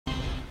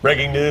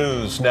Breaking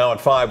news now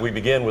at 5. We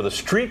begin with a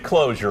street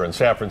closure in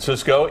San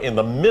Francisco in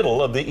the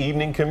middle of the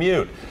evening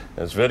commute.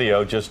 This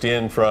video just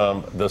in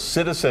from the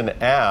Citizen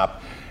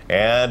app,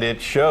 and it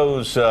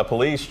shows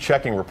police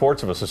checking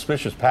reports of a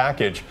suspicious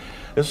package.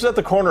 This is at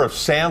the corner of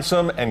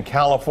Sansome and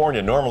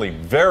California, normally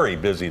very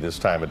busy this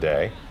time of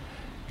day.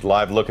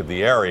 Live look at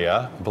the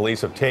area.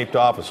 Police have taped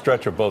off a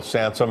stretch of both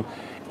Sansome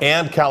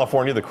and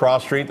California, the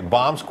cross street. The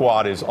bomb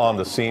squad is on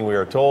the scene, we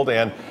are told,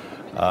 and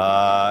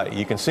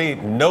you can see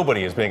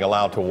nobody is being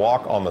allowed to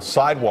walk on the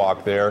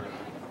sidewalk there.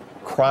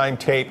 Crime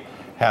tape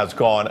has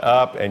gone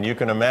up, and you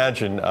can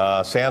imagine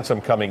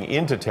Sansome coming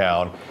into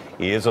town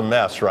is a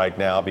mess right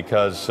now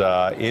because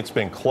it's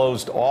been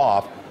closed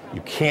off.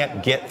 You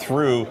can't get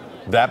through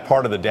that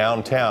part of the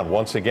downtown.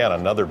 Once again,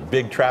 another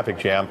big traffic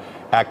jam.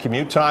 At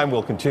commute time,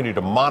 we'll continue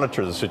to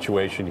monitor the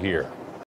situation here.